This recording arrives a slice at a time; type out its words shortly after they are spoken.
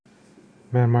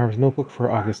Marv's notebook for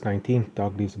August 19th,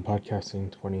 Dog Days of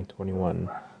Podcasting 2021.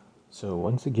 So,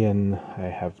 once again, I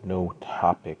have no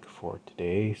topic for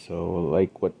today. So,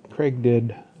 like what Craig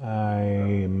did,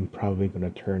 I'm probably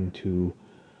going to turn to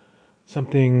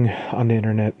something on the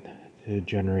internet to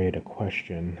generate a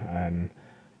question. And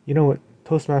you know what?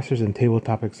 Toastmasters and table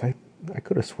topics, I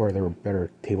could have swore there were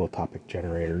better table topic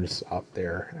generators out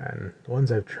there. And the ones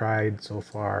I've tried so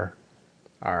far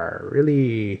are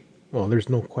really, well, there's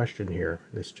no question here.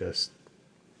 It's just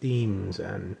themes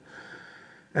and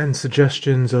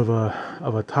suggestions of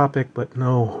a topic, but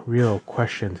no real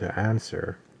question to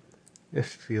answer.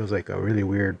 This feels like a really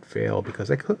weird fail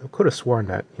because I could have sworn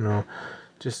that,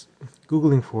 just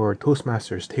googling for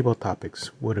Toastmasters table topics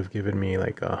would have given me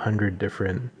like 100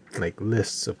 different like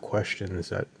lists of questions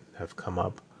that have come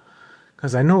up.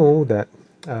 Because I know that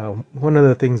one of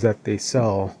the things that they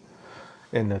sell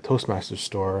in the Toastmasters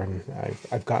store, and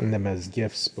I've gotten them as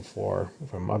gifts before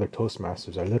from other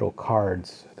Toastmasters, are little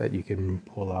cards that you can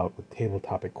pull out with table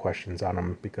topic questions on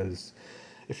them. Because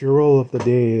if your role of the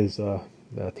day is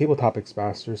the table topics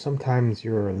master, sometimes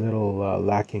you're a little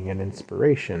lacking in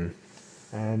inspiration.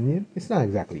 And it's not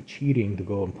exactly cheating to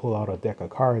go and pull out a deck of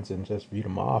cards and just read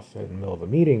them off in the middle of a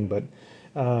meeting, but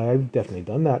I've definitely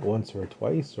done that once or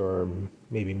twice, or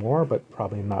maybe more, but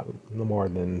probably not no more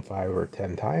than 5 or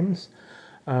 10 times.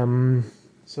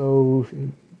 So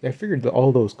I figured that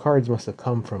all those cards must have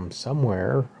come from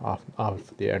somewhere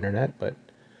off the internet, but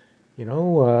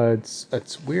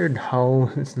it's weird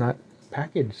how it's not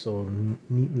packaged so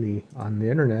neatly on the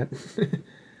internet.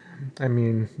 I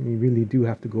mean, you really do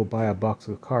have to go buy a box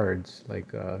of cards,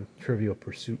 like Trivial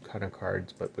Pursuit kind of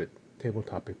cards, but with table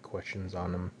topic questions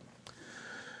on them.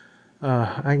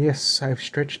 I guess I've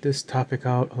stretched this topic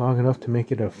out long enough to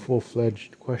make it a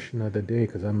full-fledged question of the day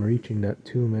because I'm reaching that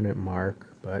 2 minute mark,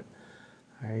 but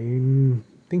I'm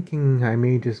thinking I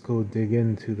may just go dig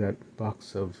into that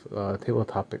box of table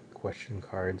topic question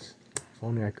cards. If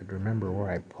only I could remember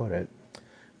where I put it.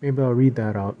 Maybe I'll read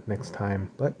that out next time,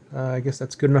 but I guess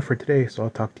that's good enough for today, so I'll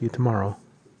talk to you tomorrow.